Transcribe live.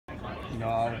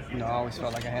I always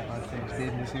felt like I had unfinished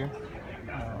business here.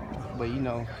 But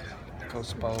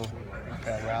Coach Spo,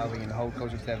 Pat Riley, and the whole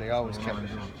coaching staff, they always kept me,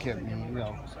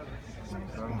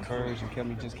 encouraged and kept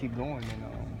me just keep going.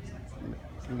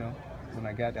 And when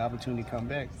I got the opportunity to come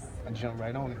back, I jumped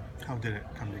right on it. How did it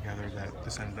come together that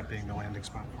this ended up being the landing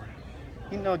spot for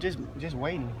you? Just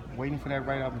waiting for that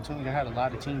right opportunity. I had a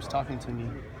lot of teams talking to me,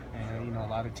 and a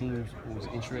lot of teams was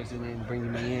interested in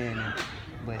bringing me in,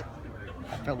 but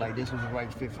I felt like this was the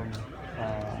right fit for me.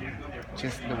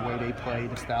 Just the way they play,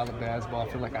 the style of basketball. I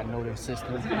feel like I know their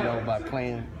system, by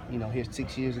playing, here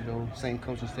 6 years ago, same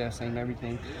coaching staff, same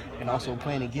everything, and also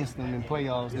playing against them in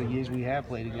playoffs the years we have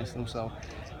played against them. So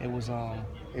it was,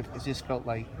 it just felt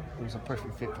like it was a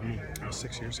perfect fit for me. That was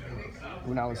 6 years ago.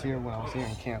 When I was here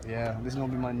in camp, yeah. This is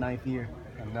gonna be my 9th year.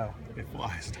 I know. It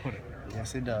flies, don't it?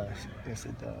 Yes, it does. Yes,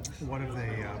 it does. What have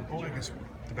they? I guess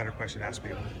the better question to ask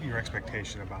me your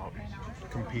expectation about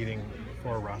competing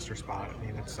for a roster spot. I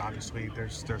mean, it's obviously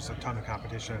there's a ton of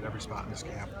competition at every spot in this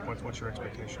camp. What's your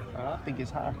expectation? I think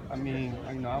it's high. I mean,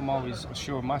 I'm always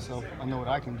sure of myself. I know what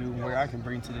I can do, where I can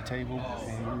bring to the table,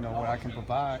 and what I can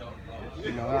provide.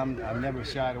 I've never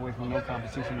shied away from no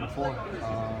competition before,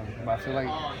 but I feel like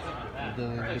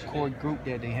the core group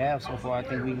that they have so far, I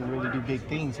think we can really do big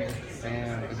things here.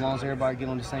 And as long as everybody get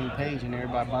on the same page and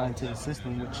everybody buy into the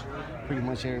system, which pretty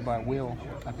much everybody will,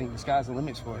 I think the sky's the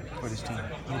limits for this team.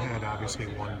 You had obviously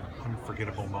one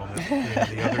unforgettable moment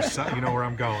in the other side. You know where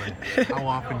I'm going. How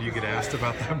often do you get asked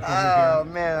about that moment? Oh,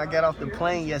 man, I got off the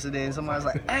plane yesterday and somebody was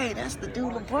like, hey, that's the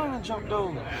dude LeBron jumped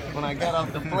over. When I got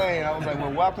off the plane, I was like,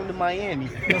 well, welcome to Miami.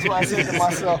 That's what I said to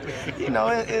myself.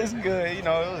 It's good. It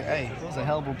was a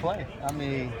hell of a play. I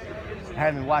mean, I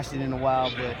haven't watched it in a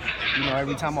while, but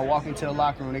every time I walk into the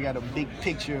locker room, they got a big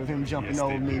picture of him jumping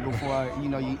over me before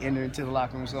you enter into the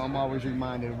locker room. So I'm always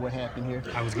reminded of what happened here.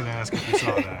 I was going to ask if you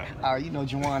saw that.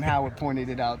 Juwan Howard pointed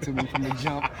it out to me from the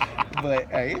jump, but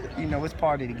hey, it's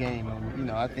part of the game.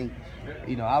 I think,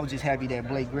 I was just happy that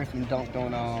Blake Griffin dunked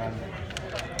on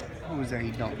who was that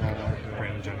he dunked on?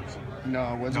 Brandon Jennings.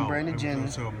 No, it wasn't Brandon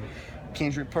Jennings.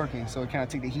 Kendrick Perkins, so it kind of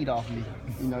took the heat off me.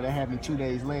 That happened 2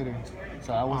 days later,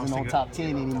 so I wasn't on top 10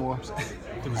 anymore.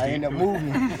 I ended up moving.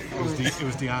 It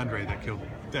was DeAndre that killed.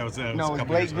 That was no, it was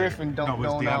Blake Griffin dunked on.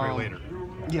 No, it was DeAndre later.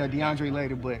 Yeah, DeAndre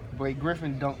later, but Blake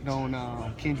Griffin dunked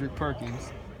on Kendrick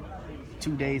Perkins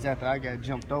 2 days after I got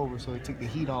jumped over, so it took the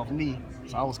heat off me.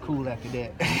 So I was cool after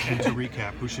that. And to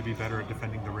recap, who should be better at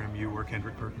defending the rim, you or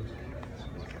Kendrick Perkins?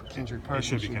 Kendrick Perkins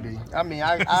should be. I mean,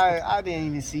 I didn't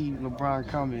even see LeBron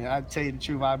coming. I tell you the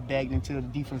truth, I bagged into the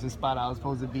defensive spot I was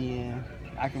supposed to be in.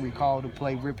 I can recall the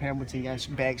play Rip Hamilton got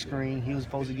back screen. He was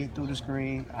supposed to get through the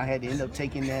screen. I had to end up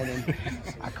taking that, and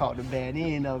I caught the bad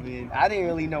end of it. I didn't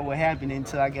really know what happened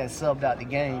until I got subbed out the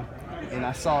game, and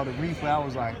I saw the replay. I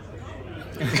was like,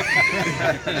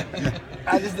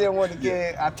 I just didn't want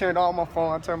to I turned on my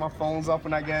phone. I turned my phones off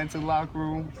when I got into the locker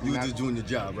room. You were just doing your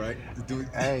job, right?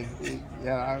 Hey,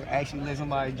 yeah, I actually let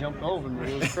somebody jump over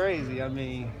me. It was crazy. I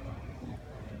mean,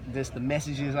 just the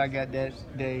messages I got that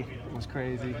day was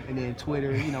crazy. And then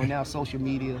Twitter, now social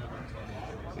media.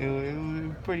 It was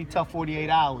a pretty tough 48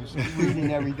 hours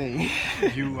reading everything.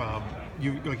 You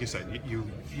like you said, you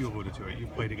alluded to it. You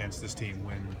played against this team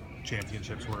when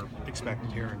championships were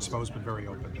expected here, and Spo's been very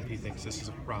open that he thinks this is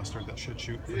a roster that should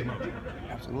shoot for the moon.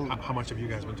 Absolutely. How much have you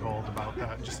guys been told about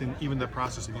that? Just in even the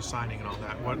process of you signing and all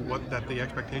that. What that the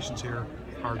expectations here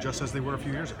are just as they were a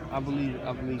few years ago. I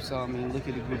believe so. I mean, look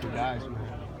at the group of guys.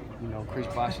 Chris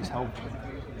Bosh is healthy.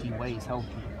 D Wade's healthy.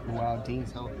 Wild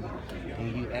Dean's healthy.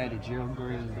 And you added Gerald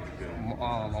Green,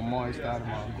 Amari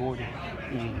Stoudemire, Gordon,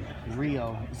 and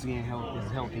Rio is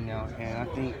helping out. And I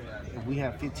think if we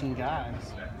have 15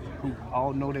 guys who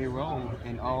all know their role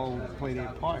and all play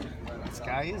their part, the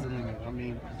sky is the limit. I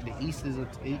mean, the East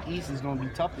is going to be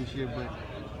tough this year, but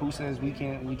who says we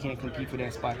can't compete for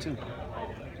that spot too?